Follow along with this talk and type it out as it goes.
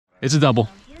It's a double.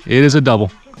 It is a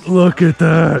double. Look at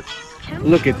that.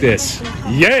 Look at this.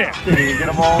 Yeah. Get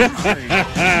them all.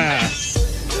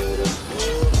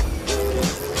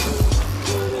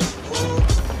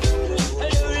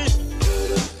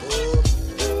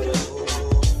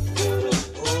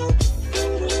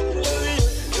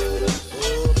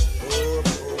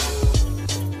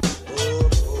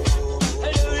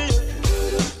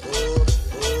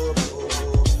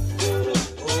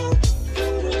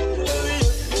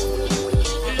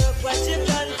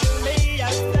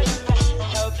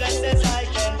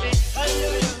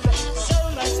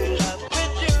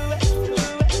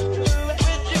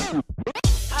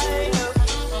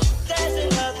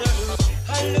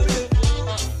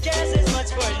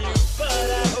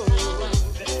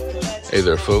 Hey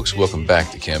there folks, welcome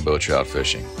back to Kambotrout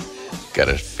Fishing. Got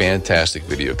a fantastic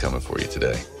video coming for you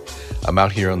today. I'm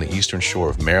out here on the eastern shore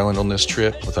of Maryland on this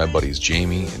trip with my buddies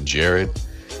Jamie and Jared.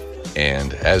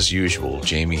 And as usual,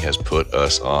 Jamie has put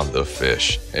us on the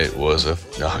fish. It was a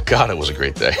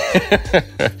great day.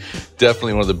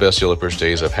 Definitely one of the best yellow perch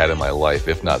days I've had in my life,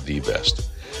 if not the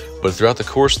best. But throughout the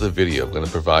course of the video, I'm going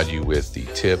to provide you with the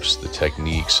tips, the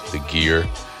techniques, the gear,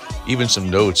 even some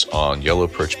notes on yellow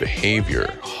perch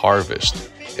behavior,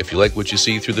 harvest. If you like what you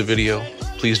see through the video,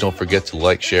 please don't forget to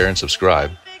like, share, and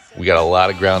subscribe. We got a lot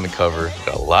of ground to cover,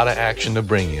 got a lot of action to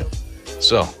bring you.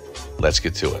 So, let's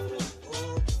get to it.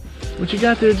 What you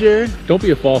got there, Jared? Don't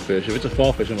be a fall fish. If it's a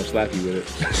fall fish, I'm gonna slap you with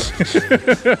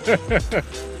it.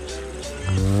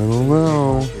 I don't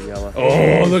know.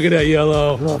 Oh, look at that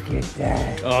yellow. Look at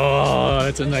that. Oh,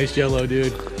 that's a nice yellow,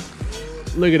 dude.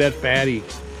 Look at that fatty.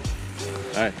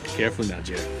 All right, careful now,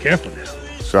 Jared. Careful now.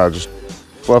 Should I just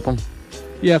flip them?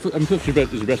 Yeah, I mean,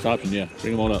 flip is the best option, yeah.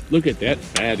 Bring them on up. Look at that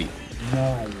fatty.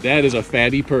 Nice. That is a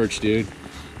fatty perch, dude.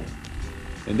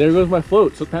 And there goes my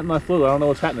float. So patting my float. I don't know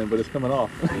what's happening, but it's coming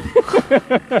off.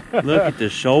 Look at the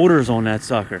shoulders on that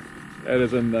sucker. That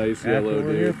is a nice yellow, That's what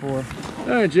we're here dude. for. All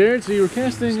right, Jared, so you were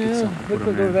casting, let's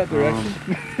go that direction.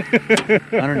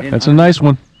 That's a nice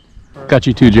one. Got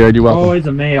you too, Jared. You're welcome. Oh, it's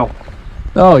a male.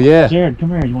 Oh, yeah. Jared, come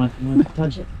here. You want to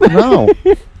touch it? No.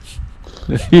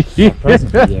 Present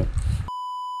for you.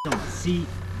 On the seat.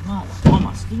 On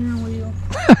my steering wheel.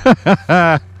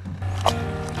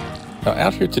 Now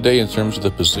out here today, in terms of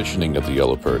the positioning of the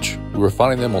yellow perch, we were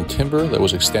finding them on timber that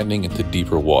was extending into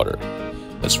deeper water.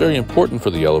 That's very important for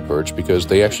the yellow perch because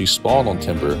they actually spawn on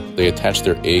timber, they attach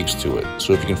their eggs to it.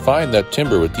 So if you can find that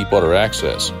timber with deep water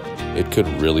access, it could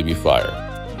really be fire.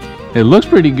 It looks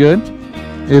pretty good.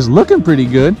 It's looking pretty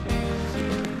good.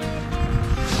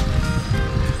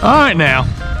 All right now.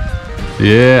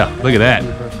 Yeah, look at that.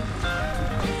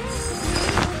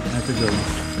 That's a good one.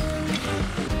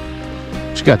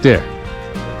 What you got there?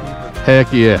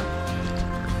 Heck yeah.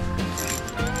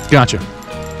 Gotcha.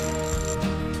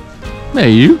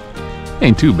 Hey, you.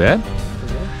 Ain't too bad.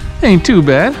 Ain't too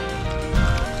bad.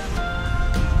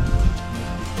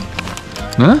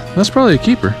 Huh? That's probably a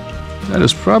keeper. That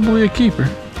is probably a keeper.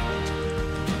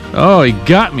 Oh, he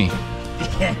got me.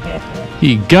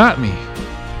 He got me.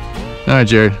 All right,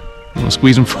 Jared. I'm gonna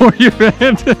squeeze him for you,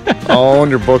 man. All in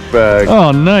your book bag.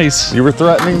 Oh, nice. You were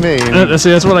threatening me. See,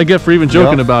 that's what I get for even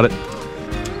joking about it.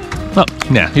 Oh,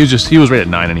 nah, he was right at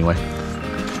 9 anyway.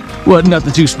 Wasn't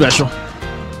nothing too special.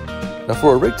 Now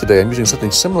for a rig today, I'm using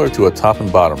something similar to a top and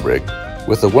bottom rig,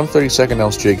 with a 1/32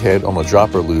 ounce jig head on a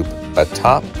dropper loop at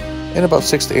top, and about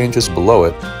 6 to 8 inches below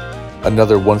it,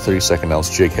 another 1/32 ounce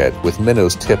jig head with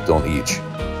minnows tipped on each.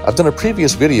 I've done a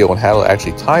previous video on how to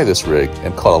actually tie this rig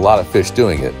and caught a lot of fish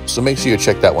doing it, so make sure you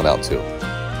check that one out too.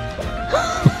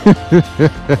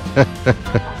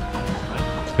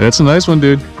 That's a nice one,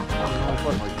 dude.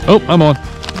 Oh, I'm on.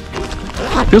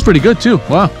 Feels pretty good too.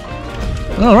 Wow.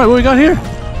 All right, what we got here?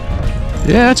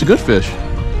 Yeah, that's a good fish.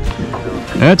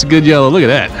 That's a good yellow. Look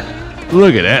at that.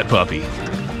 Look at that puppy.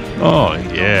 Oh,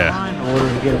 yeah. In order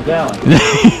to get him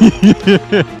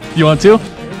going. You want to?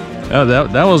 Oh,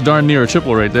 that was darn near a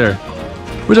triple right there.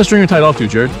 Where's that stringer tied off to,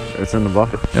 Jared? It's in the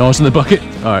bucket. Oh, it's in the bucket?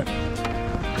 All right.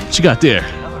 What you got there?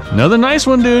 Another nice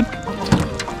one, dude.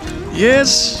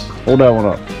 Yes. Hold that one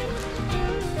up.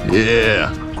 Yeah.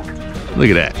 Look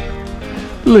at that.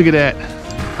 Look at that.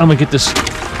 I'm going to get this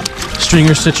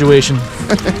stringer situation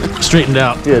straightened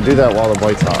out. Yeah, do that while the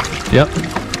bite's hot. Yep.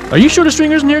 Are you sure the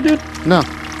stringer's in here, dude? No.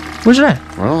 Where's it at?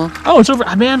 I don't know. Oh, it's over.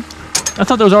 Man, I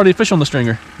thought there was already a fish on the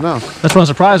stringer. No. That's why I'm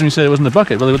surprised when you said it was in the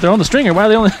bucket. But they're on the stringer. Why are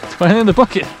they in the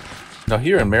bucket? Now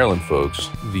here in Maryland, folks,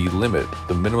 the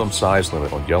minimum size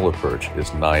limit on yellow perch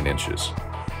is 9 inches.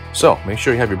 So make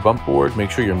sure you have your bump board,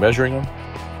 make sure you're measuring them.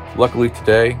 Luckily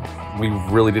today, we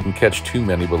really didn't catch too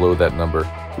many below that number.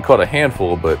 We caught a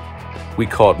handful, but we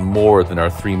caught more than our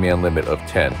 3-man limit of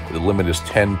 10. The limit is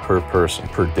 10 per person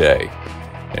per day.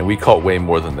 And we caught way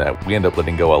more than that. We ended up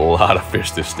letting go a lot of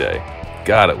fish this day.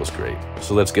 God, it was great.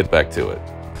 So let's get back to it.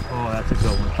 Oh, that's a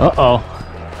good one. Uh-oh.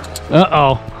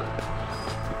 Uh-oh.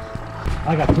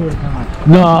 I got 2 at a time.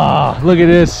 No, look at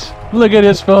this. Look at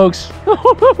this, folks. Of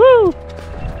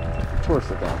course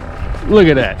it down there. Look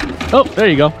at that. Oh, there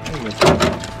you go.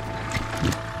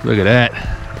 Look at that.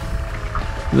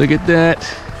 Look at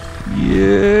that.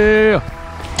 Yeah.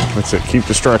 That's it. Keep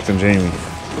distracting Jamie.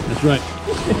 That's right.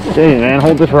 Jamie, man,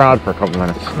 hold this rod for a couple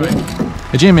minutes.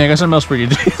 Hey, Jamie, I got something else for you.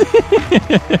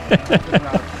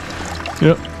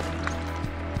 Yep.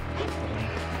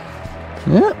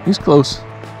 Yeah, he's close.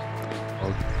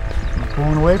 I'm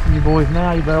pulling away from you boys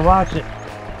now. You better watch it.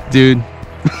 Dude.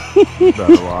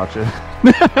 Better watch it.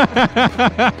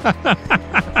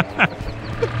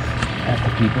 That's the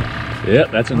keeper.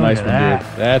 Yep, that's a nice at one, that.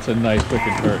 dude. That's a nice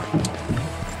freaking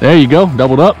perch. There you go,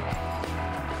 doubled up.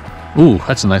 Ooh,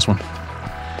 that's a nice one.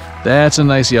 That's a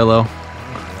nice yellow.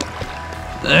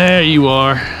 There you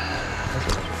are.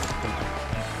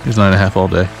 He's 9.5 all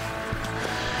day.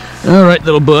 All right,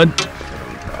 little bud.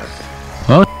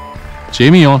 Oh,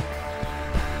 Jamie on.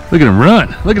 Look at him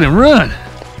run. Look at him run.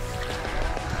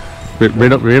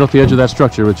 Right off the edge of that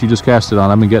structure, which you just cast it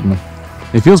on. I've been getting him.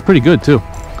 It feels pretty good, too.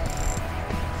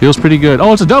 Feels pretty good.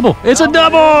 Oh, it's a double. It's a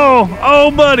double.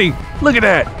 Oh, buddy. Look at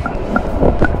that.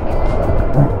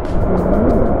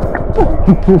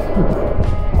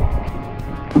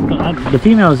 The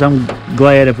females, I'm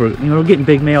glad if we're getting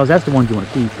big males, that's the ones you want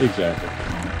to keep. Exactly.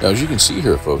 Now, as you can see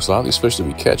here, folks, a lot of these fish that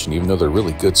we catch, and even though they're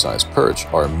really good-sized perch,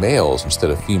 are males instead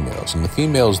of females. And the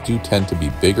females do tend to be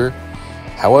bigger.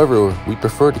 However, we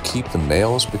prefer to keep the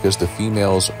males because the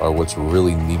females are what's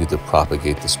really needed to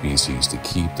propagate the species, to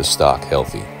keep the stock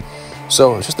healthy.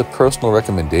 So it's just a personal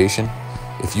recommendation.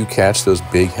 If you catch those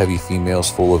big, heavy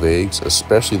females full of eggs,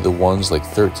 especially the ones like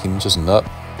 13 inches and up,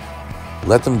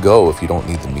 let them go if you don't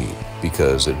need the meat,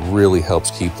 because it really helps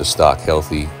keep the stock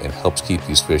healthy and helps keep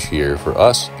these fish here for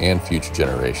us and future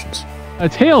generations. A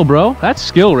tail, bro. That's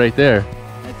skill right there.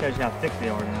 That tells you how thick they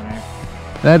are down there.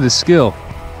 That is skill.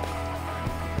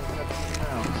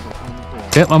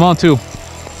 Yep, I'm on too.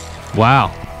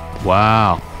 Wow.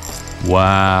 Wow.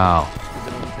 Wow.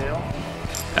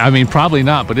 I mean, probably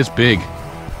not, but it's big.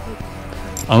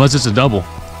 Unless it's a double.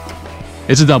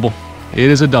 It's a double. It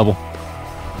is a double.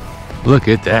 Look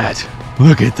at that.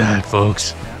 Look at that,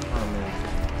 folks.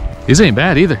 These ain't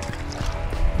bad either.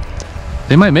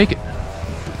 They might make it.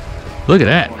 Look at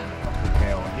that.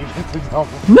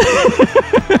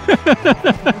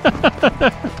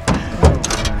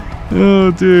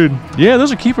 Oh, dude. Yeah,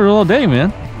 those are keepers all day,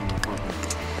 man.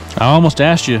 I almost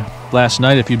asked you last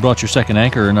night if you brought your second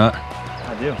anchor or not.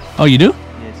 I do. Oh, you do?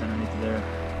 Yeah, it's underneath there.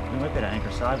 We might put an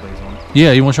anchor sideways on it.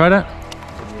 Yeah, you want to try that?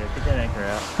 Yeah, get that anchor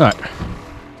out. All right.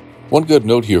 One good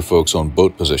note here, folks, on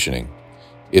boat positioning.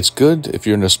 It's good if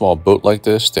you're in a small boat like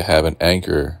this to have an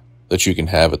anchor that you can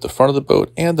have at the front of the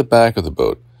boat and the back of the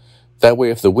boat. That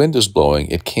way, if the wind is blowing,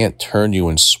 it can't turn you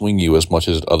and swing you as much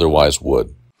as it otherwise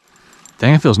would.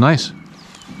 Dang, it feels nice.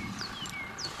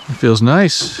 It feels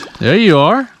nice. There you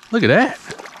are. Look at that.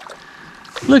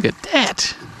 Look at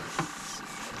that.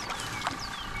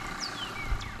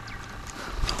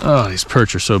 Oh, these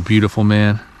perch are so beautiful,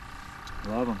 man.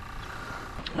 Love them.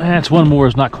 That's one more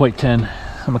is not quite 10.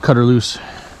 I'm gonna cut her loose.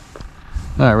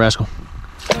 All right, rascal.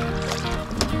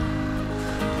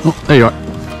 Oh, there you are.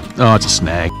 Oh, it's a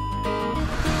snag.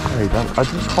 Hey, I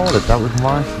just called it. That was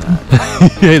my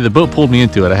snag. Hey, the boat pulled me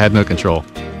into it. I had no control.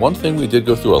 One thing we did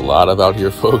go through a lot of out here,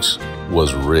 folks,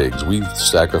 was rigs. We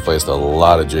sacrificed a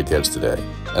lot of jig heads today.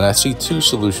 And I see 2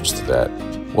 solutions to that.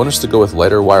 One is to go with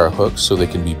lighter wire hooks so they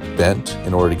can be bent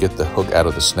in order to get the hook out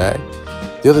of the snag.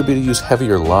 The other would be to use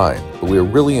heavier line, but we were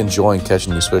really enjoying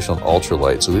catching these fish on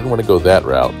ultralight, so we didn't want to go that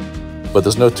route. But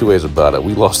there's no 2 ways about it.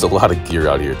 We lost a lot of gear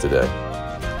out here today.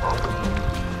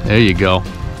 There you go.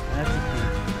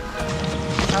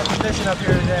 How's the fishing up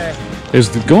here today? It's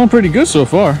going pretty good so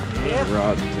far. Yeah.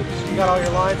 Rod tips. You got all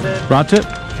your lines in? Rod tip?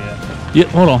 Yeah. Yep,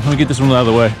 hold on. Let me get this one out of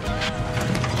the way.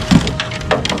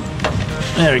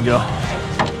 There we go.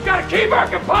 You gotta keep our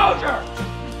composure!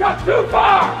 It's got too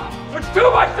far! There's too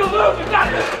much to lose! You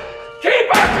gotta keep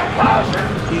our composure!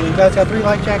 You guys got 3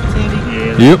 life jackets handy?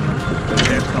 Yeah. Yep.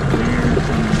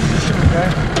 Okay.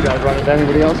 You guys running into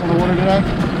anybody else on the water today?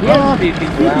 Yeah,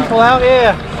 people out,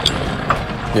 yeah.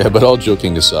 Yeah, but all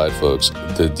joking aside, folks,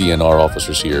 the DNR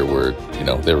officers here were,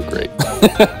 they were great.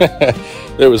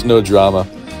 There was no drama.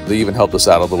 They even helped us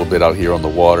out a little bit out here on the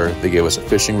water. They gave us a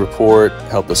fishing report,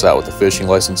 helped us out with the fishing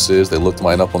licenses. They looked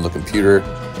mine up on the computer.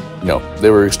 No, they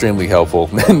were extremely helpful.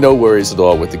 No worries at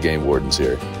all with the game wardens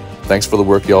here. Thanks for the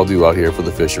work y'all do out here for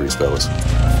the fisheries, fellas.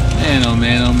 Man, oh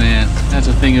man, oh man. That's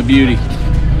a thing of beauty.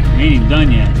 We ain't even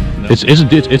done yet.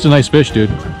 It's a nice fish, dude.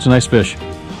 It's a nice fish.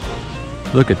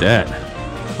 Look at that.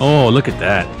 Oh, look at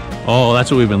that. Oh,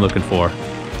 that's what we've been looking for.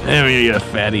 There we go,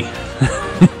 fatty.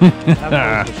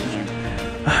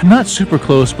 Not super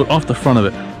close, but off the front of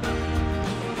it.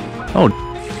 Oh,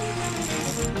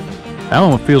 that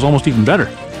one feels almost even better.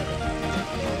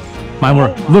 Mine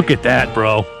were. Look at that,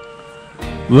 bro.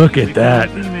 Look at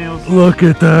that. Look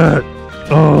at that.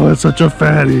 Oh, that's such a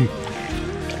fatty.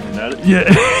 Yeah.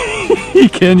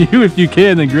 Can you? If you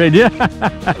can, then great. Yeah.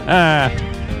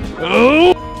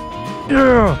 Oh,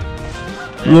 yeah.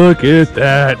 Look at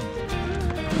that.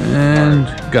 And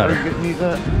got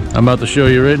her. I'm about to show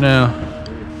you right now.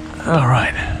 All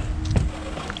right.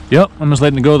 Yep, I'm just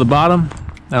letting it go to the bottom.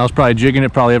 And I was probably jigging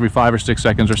it probably every 5 or 6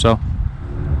 seconds or so.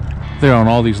 They're on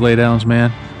all these laydowns,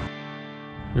 man.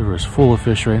 River is full of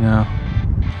fish right now.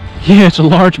 Yeah, it's a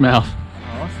largemouth.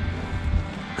 Awesome.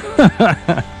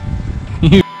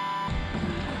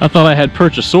 I thought I had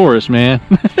Perchosaurus, man.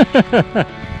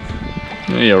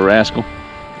 You rascal.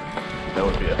 That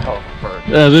would be a hell of a perch.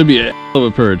 That would be a hell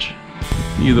of a perch.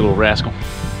 You little rascal.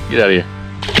 Get out of here.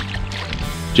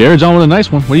 Jared's on with a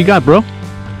nice one. What do you got, bro?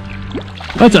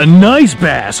 That's a nice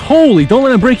bass. Holy, don't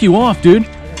let him break you off, dude.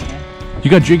 You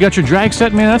got your drag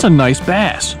set, man? That's a nice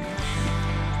bass.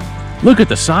 Look at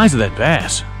the size of that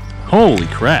bass. Holy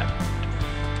crap.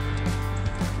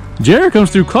 Jared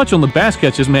comes through clutch on the bass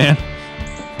catches, man.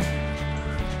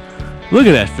 Look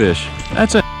at that fish.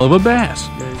 That's a hell of a bass.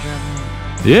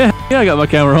 Yeah, I got my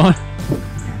camera on.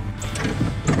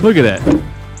 Look at that.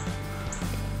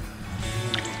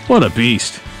 What a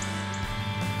beast.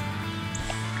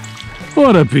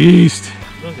 What a beast.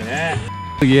 Look at that.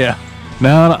 Yeah.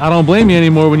 No, I don't blame you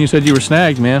anymore when you said you were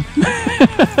snagged, man.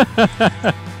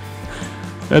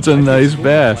 That's a nice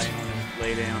bass.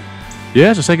 Lay down. Yeah,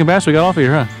 it's the second bass we got off of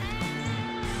here, huh?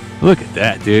 Look at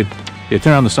that, dude. Yeah,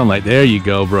 turn on the sunlight. There you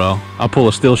go, bro. I'll pull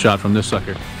a still shot from this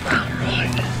sucker.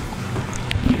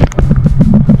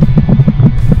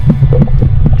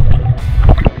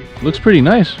 Looks pretty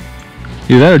nice.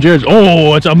 Either that or Jared's.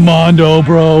 Oh, it's a mondo,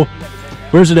 bro.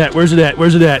 Where's it at? Where's it at?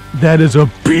 Where's it at? That is a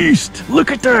beast.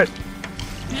 Look at that.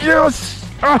 Yes.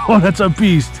 Oh, that's a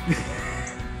beast.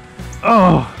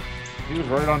 Oh. He was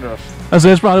right under us.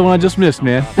 That's probably one I just missed,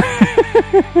 man.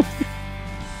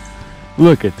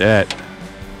 Look at that.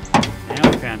 Now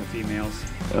we found the females.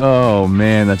 Oh,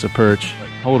 man, that's a perch.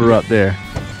 Hold her up there.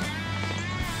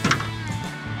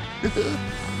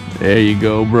 There you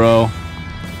go, bro.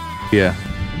 Yeah.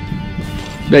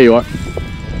 There you are.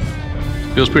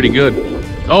 Feels pretty good.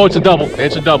 Oh, it's a double.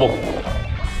 It's a double.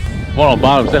 One on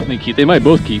bottom's definitely keep. They might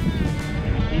both keep.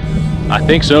 I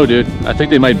think so, dude. I think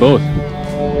they might both.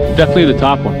 Definitely the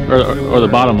top one or the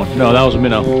bottom one. No, that was a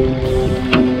minnow.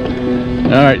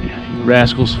 All right,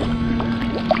 rascals.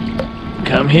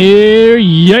 Come here.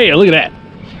 Yeah, look at that.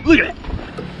 Look at that.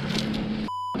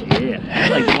 Yeah,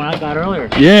 that's like the one I got earlier.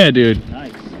 Yeah, dude.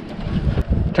 Nice.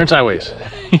 Turn sideways.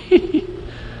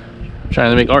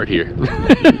 Trying to make art here.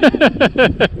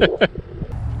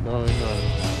 No.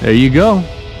 There you go.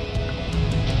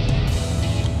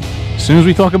 As soon as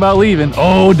we talk about leaving,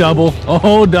 oh, double.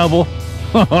 Oh, double.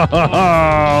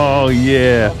 Oh,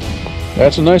 yeah.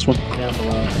 That's a nice one. Down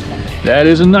below. That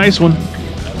is a nice one.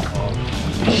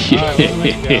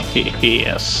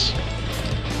 Yes.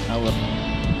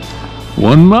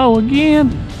 One more again.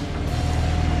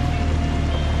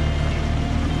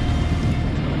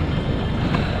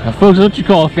 Now, folks, what you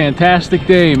call a fantastic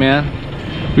day, man.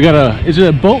 We got a, is it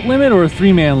a boat limit or a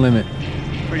 3-man limit?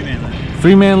 3-man limit.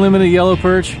 3-man limit of yellow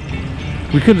perch.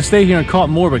 We could have stayed here and caught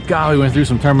more, but God, we went through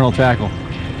some terminal tackle.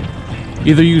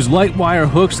 Either use light wire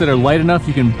hooks that are light enough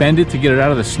you can bend it to get it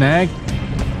out of the snag,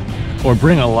 or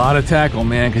bring a lot of tackle,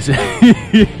 man, because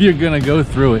you're gonna go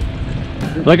through it.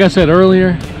 Like I said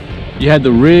earlier, you had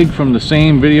the rig from the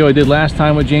same video I did last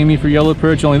time with Jamie for yellow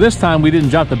perch, only this time we didn't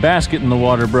drop the basket in the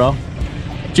water, bro.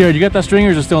 Jared, you got that string or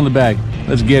is it still in the bag?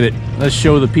 Let's get it. Let's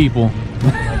show the people.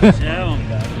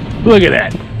 Look at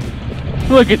that.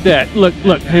 Look at that. Look.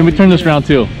 Hey, let me turn this around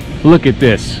too. Look at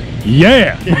this.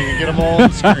 Yeah. You can get them all on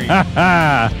the screen.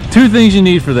 Two things you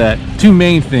need for that. Two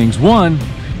main things. One,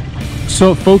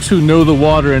 so folks who know the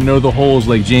water and know the holes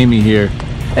like Jamie here.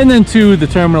 And then two, the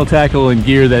terminal tackle and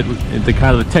gear that the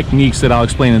kind of the techniques that I'll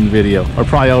explain in the video, or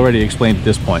probably already explained at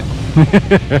this point.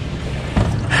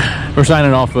 We're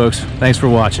signing off, folks. Thanks for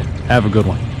watching. Have a good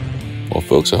one. Well,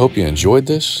 folks, I hope you enjoyed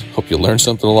this. Hope you learned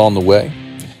something along the way.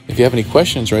 If you have any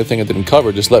questions or anything I didn't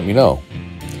cover, just let me know.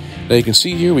 Now you can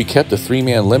see here we kept a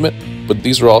 3-man limit, but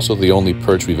these are also the only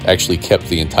perch we've actually kept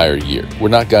the entire year. We're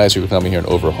not guys who are coming here and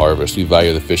over-harvest. We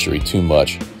value the fishery too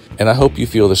much, and I hope you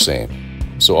feel the same.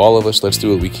 So all of us, let's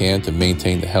do what we can to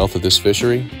maintain the health of this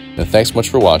fishery. And thanks much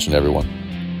for watching,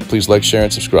 everyone. Please like, share,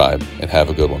 and subscribe, and have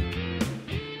a good one.